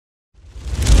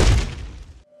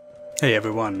Hey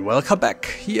everyone, welcome back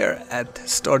here at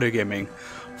Stordyr Gaming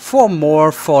for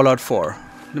more Fallout 4.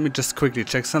 Let me just quickly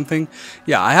check something.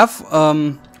 Yeah, I have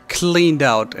cleaned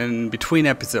out in between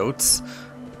episodes.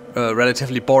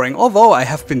 Relatively boring, although I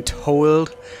have been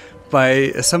told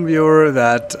by some viewer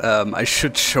that I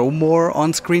should show more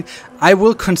on screen. I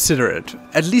will consider it,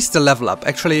 at least a level up.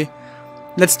 Actually,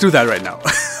 let's do that right now.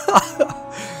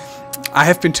 I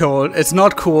have been told it's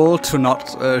not cool to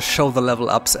not show the level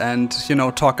ups and, you know,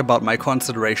 talk about my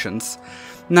considerations.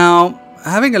 Now,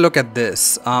 having a look at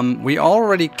this, we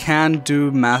already can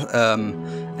do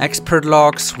expert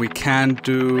logs, we can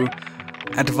do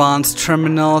advanced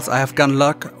terminals. I have gun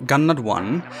nut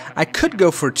 1. I could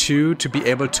go for 2 to be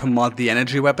able to mod the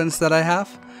energy weapons that I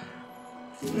have.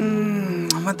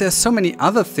 But there's so many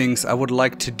other things I would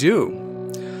like to do.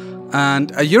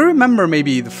 And you remember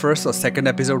maybe the first or second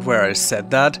episode where I said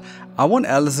that I want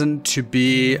Allison to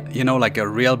be, you know, like a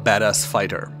real badass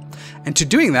fighter. And to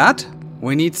doing that,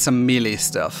 we need some melee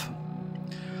stuff.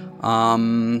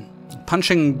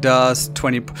 Punching does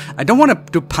 20... I don't want to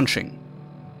do punching,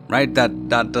 right?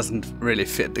 That doesn't really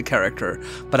fit the character.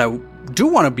 But I do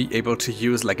want to be able to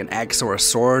use like an axe or a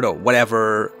sword or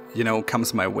whatever, you know,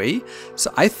 comes my way.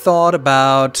 So I thought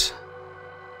about...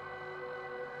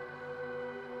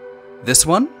 this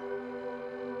one.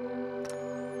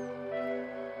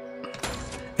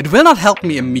 It will not help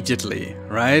me immediately,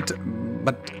 right?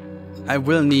 But I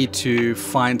will need to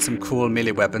find some cool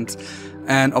melee weapons.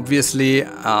 And obviously,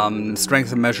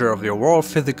 strength a measure of your overall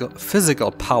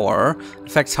physical power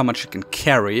affects how much you can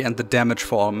carry and the damage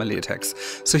for all melee attacks.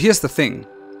 So here's the thing.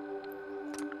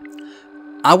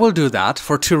 I will do that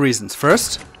for 2 reasons.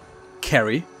 First,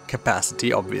 carry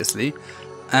capacity, obviously.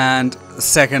 And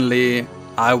secondly,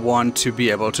 I want to be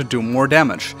able to do more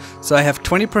damage. So I have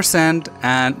 20%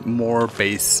 and more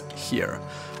base here.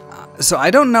 So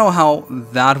I don't know how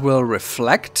that will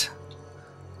reflect,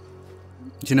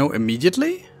 you know,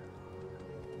 immediately.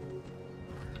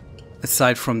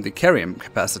 Aside from the carrying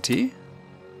capacity.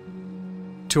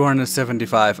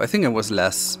 275, I think it was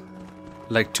less.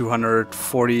 Like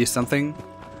 240 something.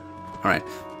 Alright.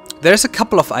 There's a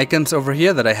couple of icons over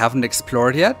here that I haven't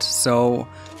explored yet, so...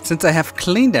 since I have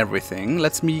cleaned everything,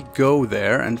 let me go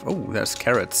there and... oh, there's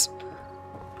carrots.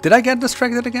 Did I get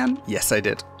distracted again? Yes, I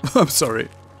did. I'm sorry.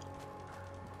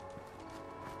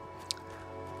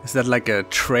 Is that like a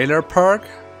trailer park?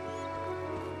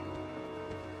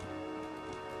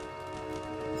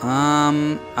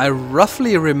 I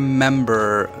roughly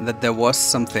remember that there was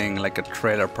something like a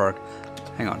trailer park.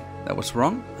 Hang on, that was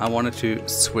wrong. I wanted to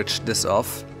switch this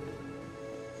off.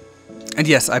 And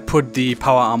yes, I put the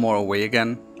power armor away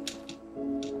again.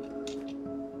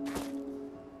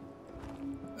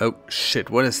 Oh shit,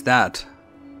 what is that?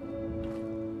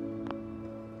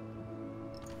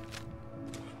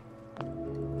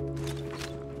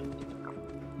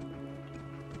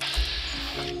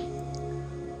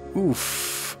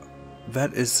 Oof,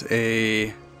 that is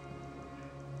a...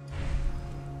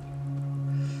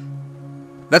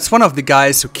 that's one of the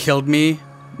guys who killed me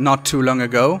not too long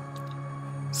ago.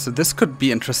 So this could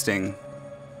be interesting.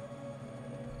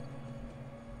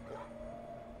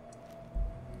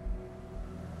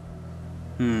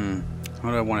 How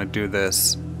do I want to do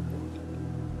this?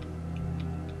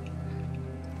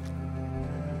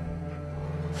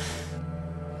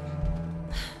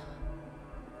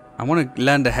 I want to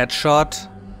land a headshot.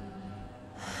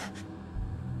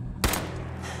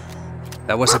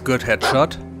 That was a good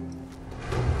headshot.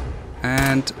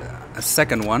 And a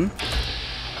second one.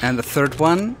 And the third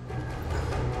one,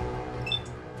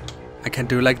 I can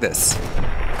do like this.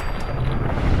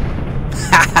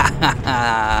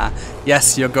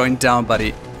 Yes, you're going down,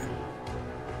 buddy.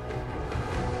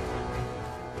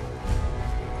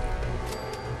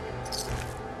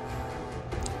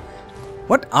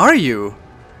 What are you?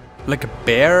 Like a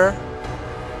bear?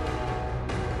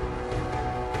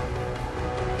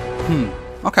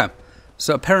 Okay.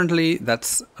 So apparently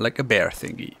that's like a bear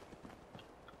thingy.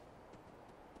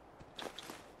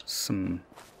 Some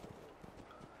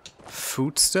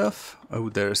food stuff. Oh,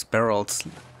 there's barrels.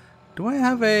 Do I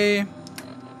have a...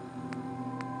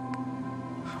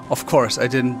 of course, I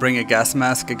didn't bring a gas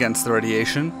mask against the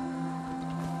radiation.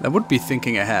 That would be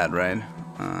thinking ahead, right?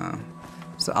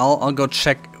 So I'll go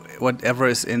check whatever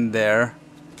is in there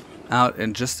out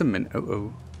in just a minute.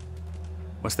 Oh.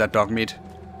 Was that dog meat?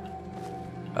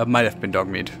 It might have been dog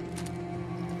meat.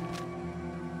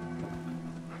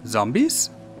 Zombies?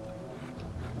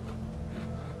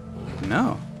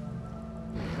 No.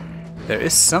 There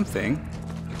is something.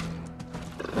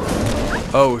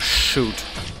 Oh shoot.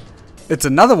 It's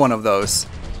another one of those.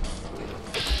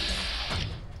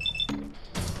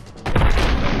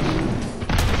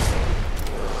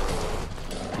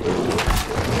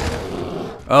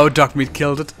 Oh, dog meat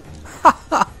killed it.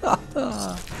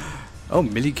 Oh,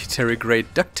 military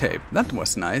grade duct tape. That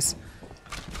was nice.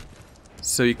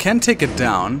 So you can take it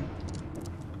down.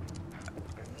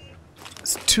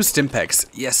 It's 2 stim packs.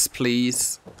 Yes,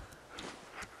 please.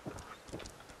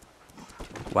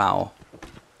 Wow.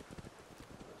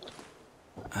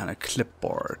 And a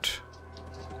clipboard.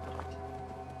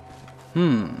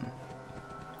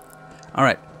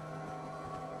 Alright.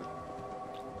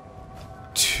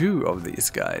 2 of these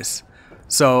guys.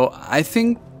 So I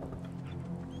think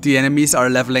the enemies are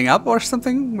leveling up or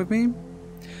something with me.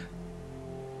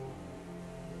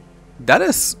 That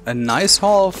is a nice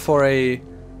haul for a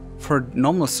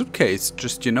normal suitcase.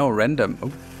 Just, you know, random.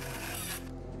 Oh.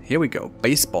 Here we go.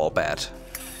 Baseball bat.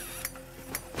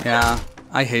 Yeah,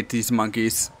 I hate these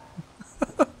monkeys.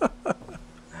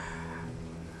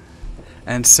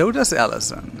 And so does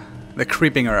Allison. They're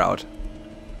creeping her out.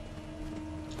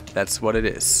 That's what it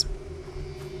is.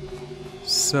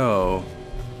 So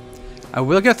I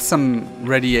will get some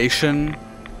radiation.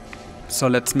 So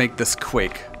let's make this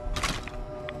quick.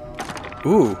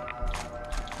 Ooh.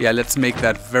 Yeah, let's make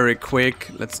that very quick.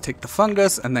 Let's take the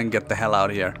fungus and then get the hell out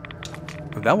of here.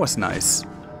 Oh, that was nice.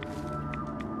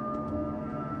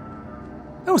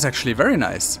 That was actually very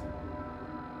nice.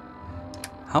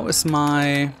 How is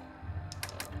my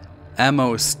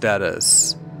ammo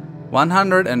status?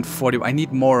 140. I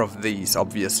need more of these,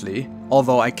 obviously.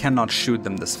 Although I cannot shoot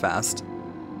them this fast.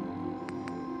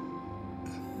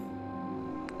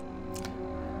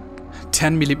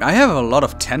 10 millimeters. I have a lot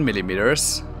of 10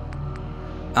 millimeters.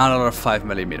 And a lot of 5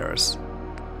 millimeters.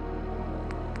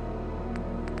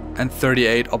 And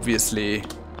 38, obviously.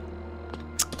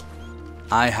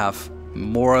 I have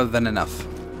more than enough.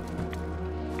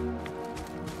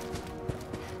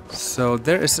 So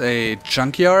there is a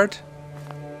junkyard.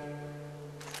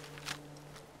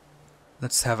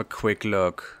 Let's have a quick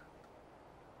look.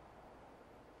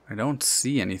 I don't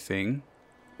see anything.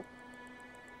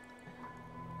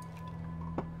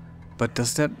 But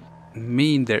does that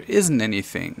mean there isn't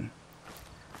anything?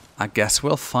 I guess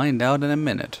we'll find out in a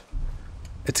minute.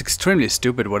 It's extremely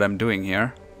stupid what I'm doing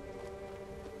here.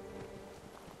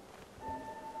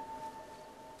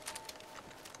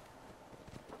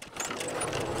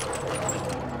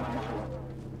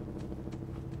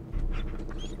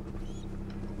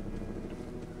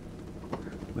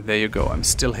 There you go, I'm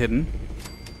still hidden.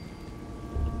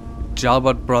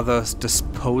 Jalbert Brothers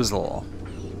Disposal.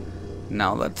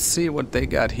 Now let's see what they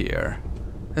got here.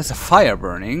 There's a fire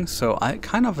burning, so I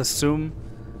kind of assume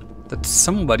that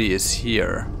somebody is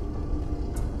here.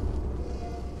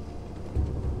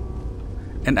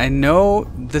 And I know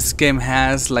this game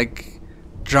has like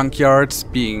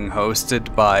junkyards being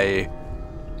hosted by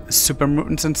super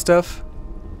mutants and stuff.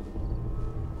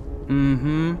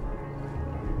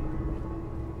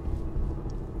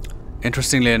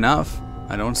 Interestingly enough,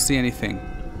 I don't see anything.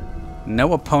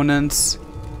 No opponents.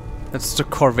 That's the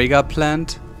Corvega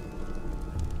plant.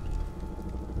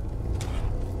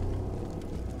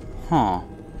 Huh.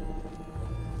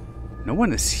 No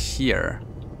one is here.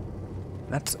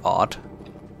 That's odd.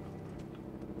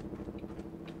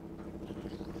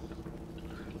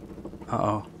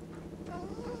 Uh-oh.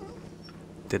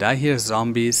 Did I hear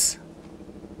zombies?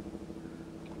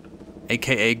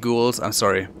 AKA ghouls. I'm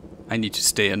sorry. I need to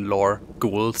stay in lore.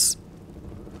 Ghouls.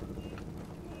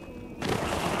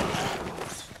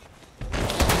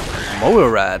 Mole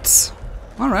rats.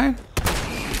 Alright.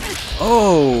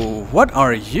 Oh, what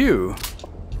are you?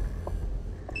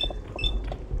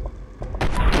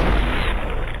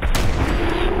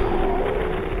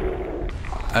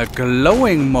 A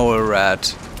glowing mole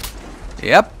rat.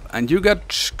 Yep, and you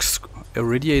got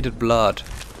irradiated blood.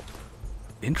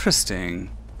 Interesting.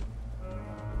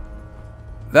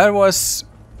 That was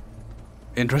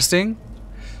interesting.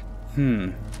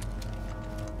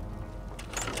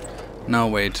 Now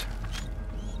wait.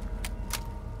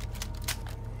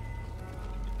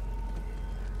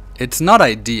 It's not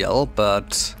ideal,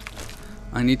 but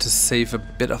I need to save a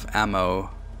bit of ammo.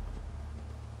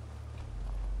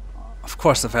 Of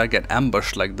course, if I get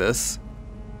ambushed like this.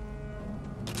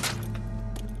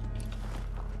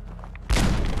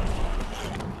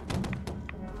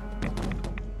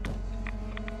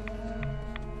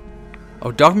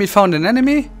 Oh, Dogmeat found an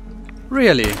enemy?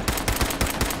 Really?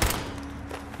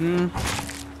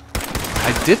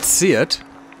 I did see it.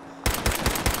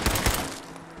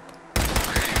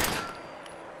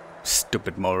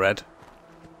 Stupid mole rat.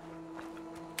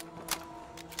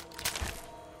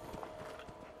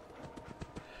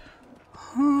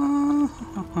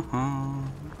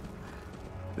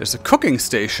 There's a cooking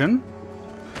station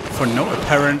for no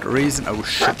apparent reason. Oh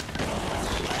shit.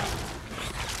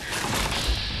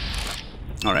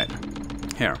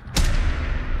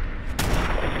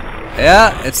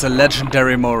 Yeah, it's a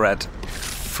legendary mole rat.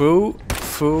 Foo,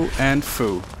 foo, and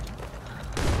foo.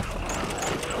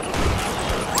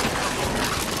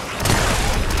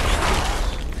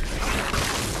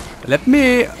 Let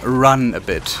me run a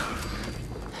bit.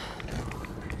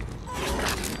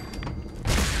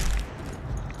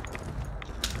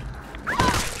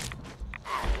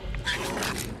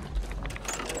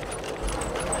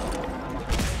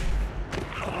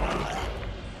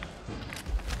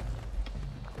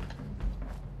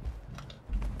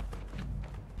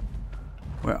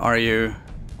 Where are you?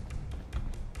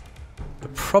 The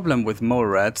problem with mole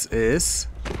rats is...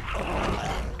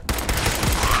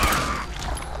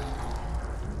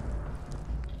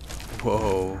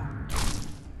 Whoa.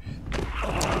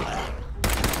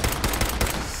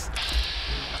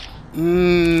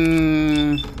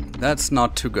 That's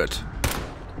not too good.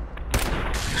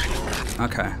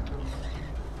 Okay.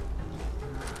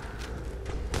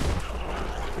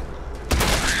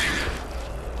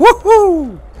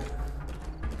 Woohoo!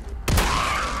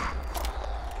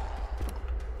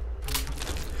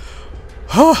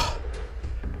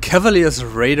 Cavalier's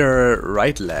Raider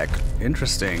right leg.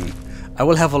 Interesting. I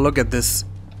will have a look at this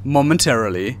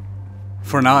momentarily.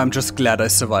 For now, I'm just glad I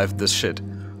survived this shit.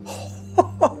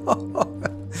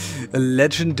 A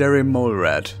legendary mole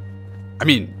rat. I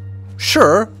mean,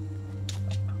 sure.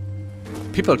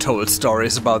 People told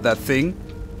stories about that thing.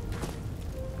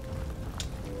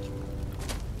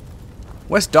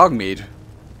 Where's Dogmeat?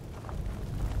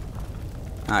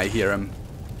 I hear him.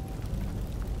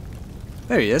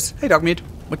 There he is. Hey Dogmeat,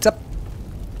 what's up?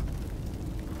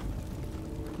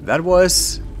 That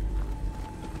was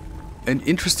an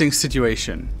interesting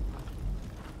situation.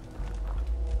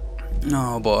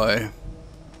 Oh boy.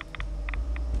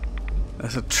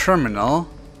 There's a terminal.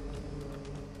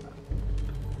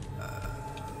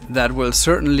 That will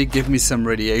certainly give me some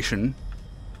radiation.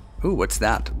 Ooh, what's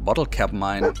that? Bottle cap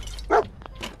mine.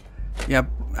 Yeah,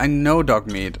 I know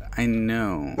Dogmeat. I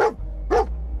know.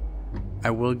 I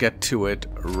will get to it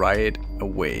right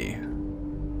away.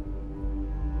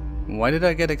 Why did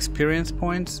I get experience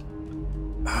points?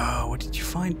 Oh, what did you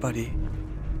find, buddy?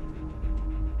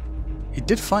 He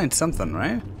did find something,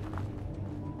 right?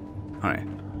 Alright,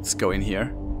 let's go in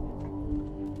here.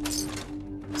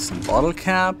 Some bottle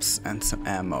caps and some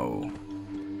ammo.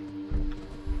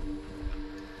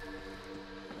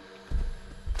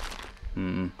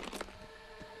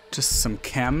 Just some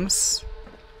chems.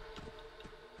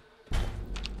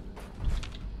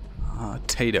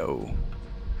 Tato.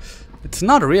 It's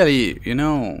not really, you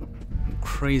know,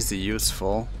 crazy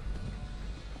useful.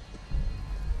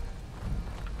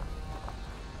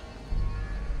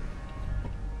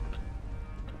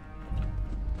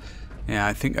 Yeah,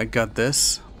 I think I got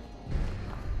this.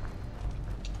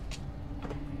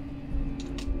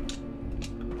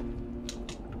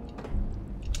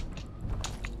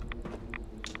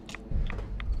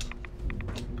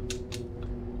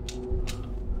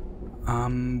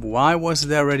 Why was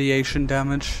there radiation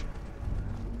damage?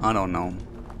 I don't know.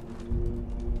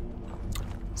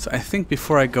 So I think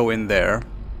before I go in there,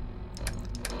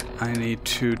 I need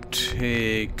to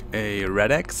take a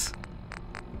red X.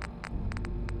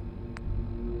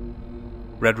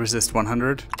 Red resist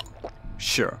 100.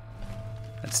 Sure.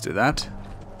 Let's do that.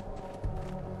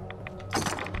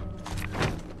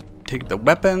 Take the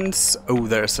weapons. Oh,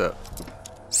 there's a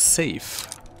safe.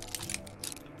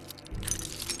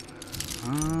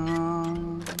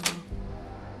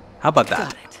 How about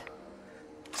that?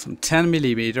 Some 10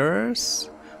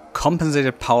 millimeters.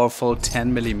 Compensated powerful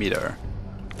 10 millimeter.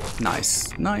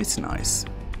 Nice, nice, nice.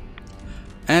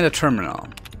 And a terminal.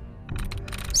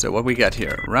 So what we got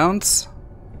here? Rounds.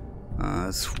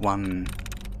 It's 1.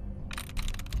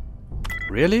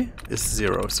 Really? It's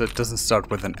 0. So it doesn't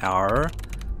start with an R.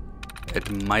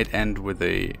 It might end with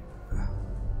a...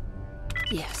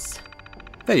 Yes.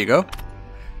 There you go.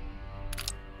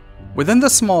 Within the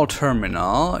small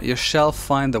terminal, you shall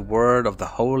find the word of the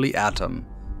holy atom.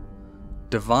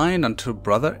 Divine unto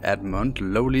Brother Edmund,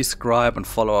 lowly scribe and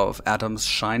follower of Atom's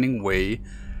shining way,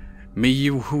 may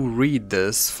you who read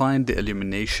this find the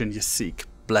illumination you seek.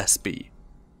 Blessed be.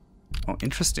 Oh,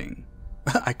 interesting.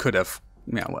 I could have...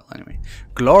 Yeah, well, anyway.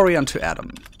 Glory unto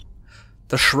Atom.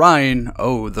 The shrine,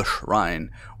 oh, the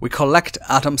shrine. We collect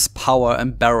Atom's power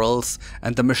and barrels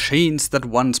and the machines that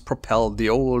once propelled the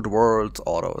old world's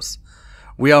autos.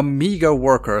 We are meager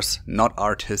workers, not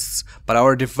artists, but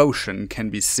our devotion can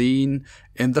be seen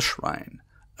in the shrine.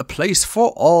 A place for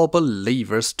all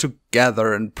believers to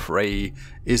gather and pray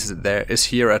is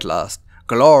here at last.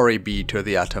 Glory be to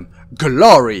the Atom.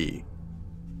 Glory!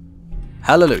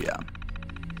 Hallelujah.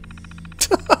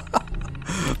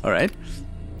 Alright.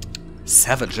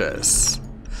 Savages.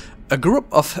 A group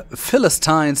of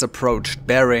Philistines approached,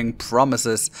 bearing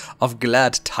promises of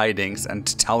glad tidings and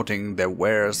touting their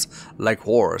wares like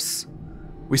whores.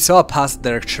 We saw past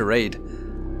their charade.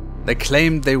 They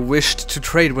claimed they wished to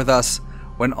trade with us,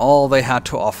 when all they had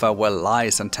to offer were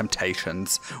lies and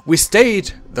temptations. We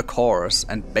stayed the course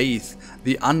and bathed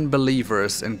the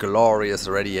unbelievers in glorious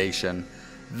radiation.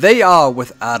 They are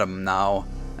with Adam now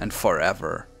and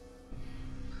forever.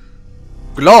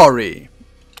 Glory!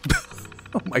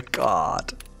 Oh my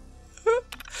god.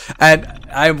 And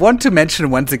I want to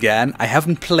mention once again, I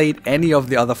haven't played any of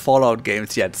the other Fallout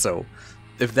games yet, so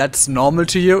if that's normal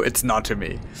to you, it's not to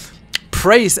me.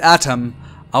 Praise Atom,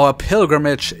 our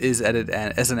pilgrimage is at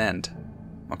an end.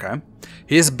 Okay.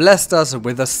 He has blessed us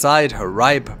with a sight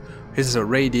ripe with his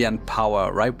radiant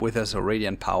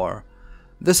power.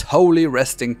 This holy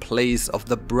resting place of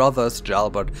the brothers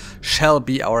Jalbert shall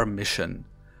be our mission,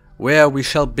 where we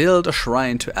shall build a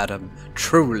shrine to Adam.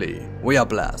 Truly, we are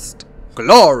blessed.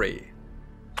 Glory!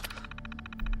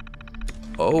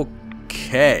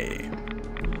 Okay.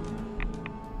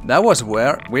 That was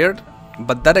weird,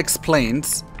 but that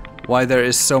explains why there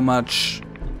is so much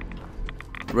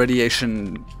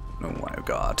radiation. Oh my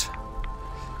god.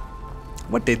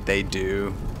 What did they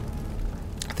do?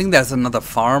 I think there's another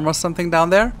farm or something down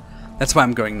there. That's why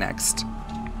I'm going next.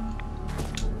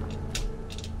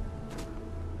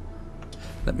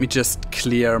 Let me just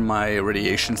clear my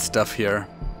radiation stuff here.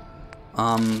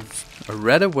 A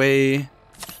red away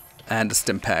and a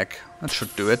stim pack. That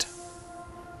should do it.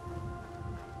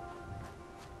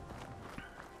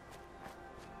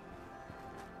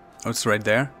 Oh, it's right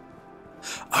there.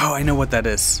 Oh, I know what that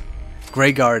is.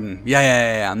 Grey Garden.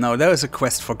 Yeah. No, there is a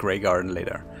quest for Grey Garden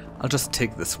later. I'll just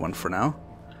take this one for now.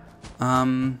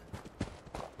 But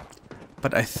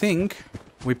I think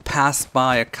we passed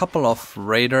by a couple of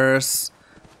raiders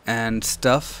and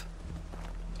stuff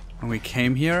when we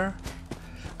came here.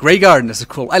 Grey Garden is a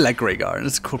cool... I like Grey Garden.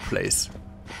 It's a cool place.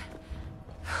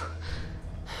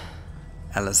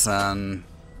 Allison.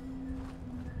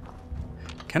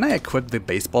 Can I equip the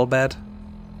baseball bat?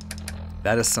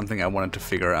 That is something I wanted to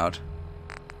figure out.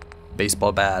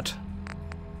 Baseball bat.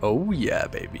 Oh yeah,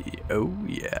 baby. Oh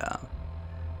yeah.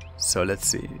 So let's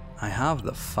see. I have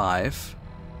the 5.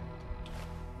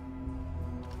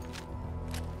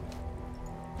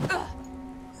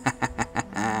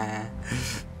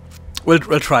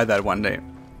 We'll try that one day.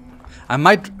 I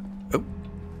might... Oh.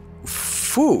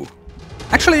 Foo.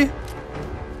 Actually,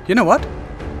 you know what?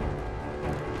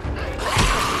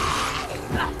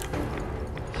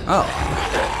 Oh.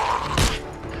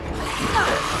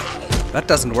 That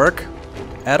doesn't work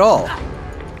at all.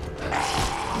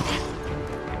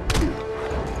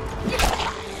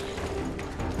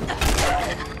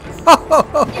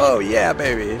 Oh, yeah,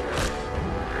 baby.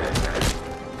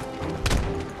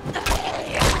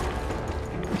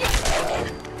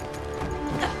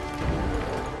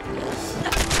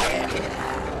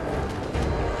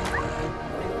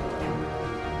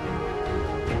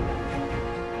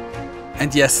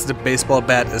 And yes, the baseball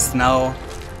bat is now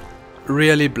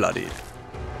really bloody.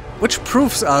 Which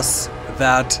proves us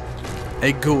that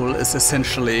a ghoul is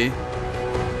essentially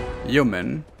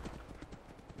human.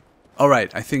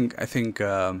 Alright, I think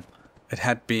it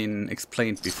had been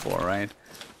explained before, right?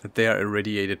 That they are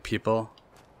irradiated people.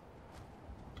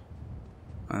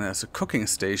 And there's a cooking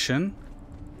station.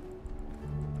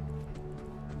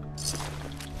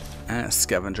 And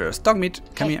scavengers. Dog meat,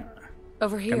 come here.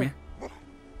 Over here. Come here.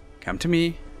 Come to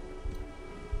me.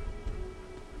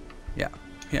 Yeah,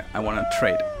 here, I want to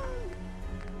trade.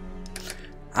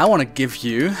 I want to give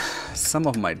you some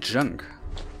of my junk.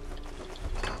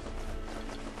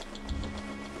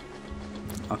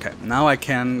 Okay, now I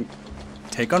can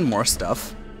take on more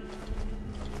stuff.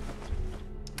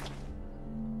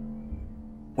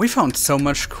 We found so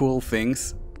much cool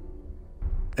things.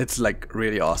 It's like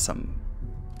really awesome.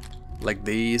 Like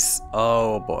these.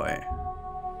 Oh boy.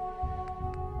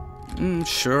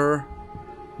 Sure.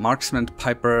 Marksman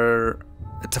Piper.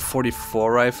 It's a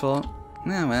 44 rifle.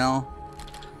 Yeah, well.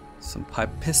 Some pipe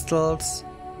pistols.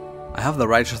 I have the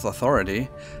Righteous Authority.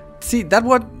 See, that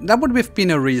would have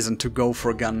been a reason to go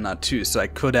for Gunna too, so I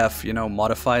could have, you know,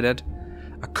 modified it.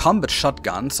 A combat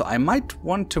shotgun, so I might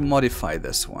want to modify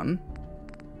this one.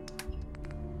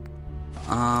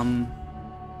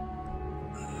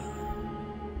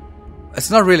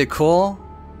 It's not really cool.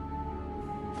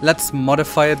 Let's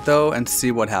modify it though and see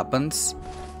what happens.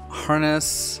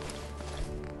 Harness.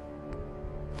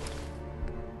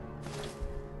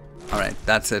 Alright,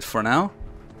 that's it for now.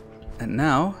 And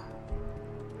now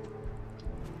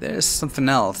there's something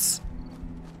else.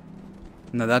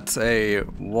 Now that's a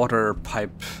water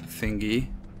pipe thingy,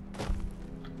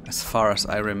 as far as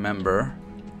I remember.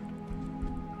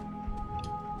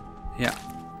 Yeah,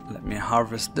 let me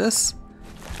harvest this.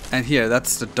 And here,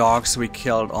 that's the dogs we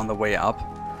killed on the way up.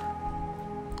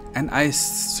 And I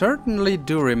certainly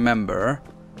do remember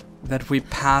that we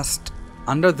passed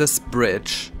under this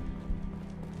bridge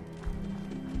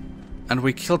and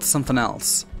we killed something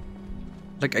else.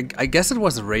 Like, I guess it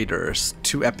was raiders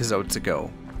 2 episodes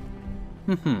ago.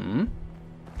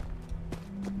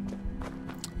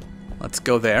 Let's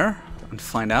go there and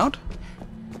find out.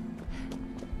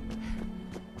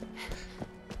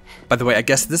 By the way, I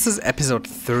guess this is episode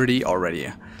 30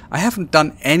 already. I haven't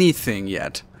done anything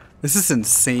yet. This is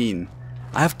insane.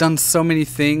 I have done so many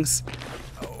things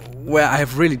where I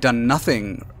have really done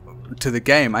nothing to the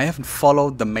game. I haven't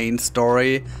followed the main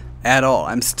story at all.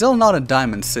 I'm still not in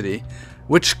Diamond City,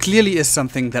 which clearly is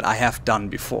something that I have done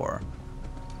before.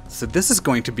 So this is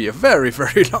going to be a very,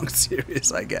 very long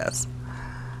series, I guess.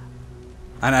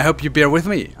 And I hope you bear with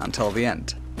me until the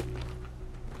end.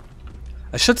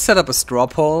 I should set up a straw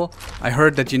poll. I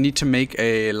heard that you need to make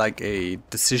a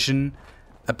decision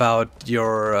about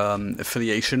your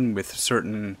affiliation with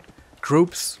certain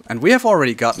groups. And we have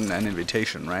already gotten an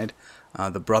invitation, right?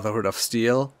 The Brotherhood of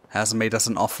Steel has made us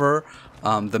an offer.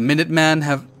 The Minutemen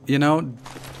have, you know,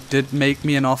 did make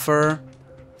me an offer.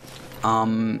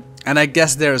 And I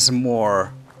guess there's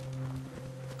more.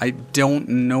 I don't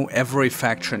know every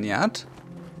faction yet.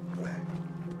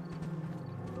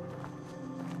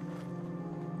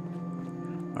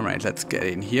 Alright, let's get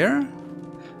in here.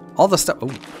 All the stuff...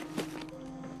 Oh.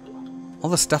 All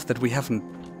the stuff that we haven't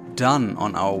done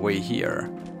on our way here.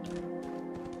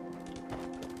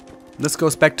 This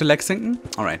goes back to Lexington?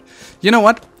 Alright. You know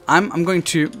what? I'm going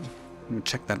to... Let me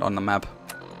check that on the map.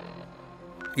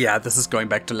 Yeah, this is going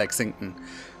back to Lexington.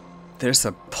 There's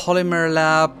a polymer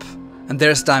lab, and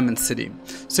there's Diamond City.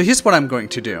 So here's what I'm going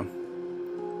to do.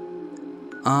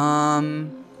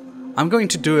 I'm going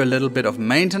to do a little bit of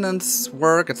maintenance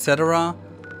work, etc.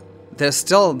 There's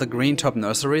still the Green Top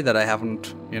Nursery that I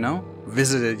haven't, you know,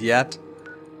 visited yet.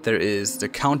 There is the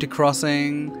County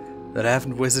Crossing that I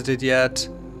haven't visited yet.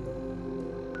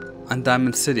 And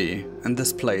Diamond City, and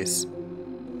this place.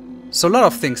 So a lot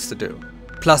of things to do.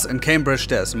 Plus in Cambridge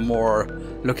there's more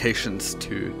locations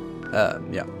to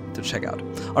to check out.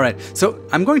 Alright, so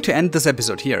I'm going to end this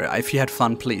episode here. If you had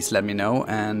fun, please let me know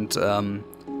and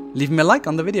leave me a like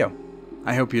on the video.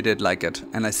 I hope you did like it,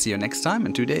 and I see you next time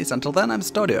in 2 days. Until then, I'm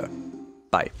Stordyr.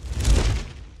 Bye.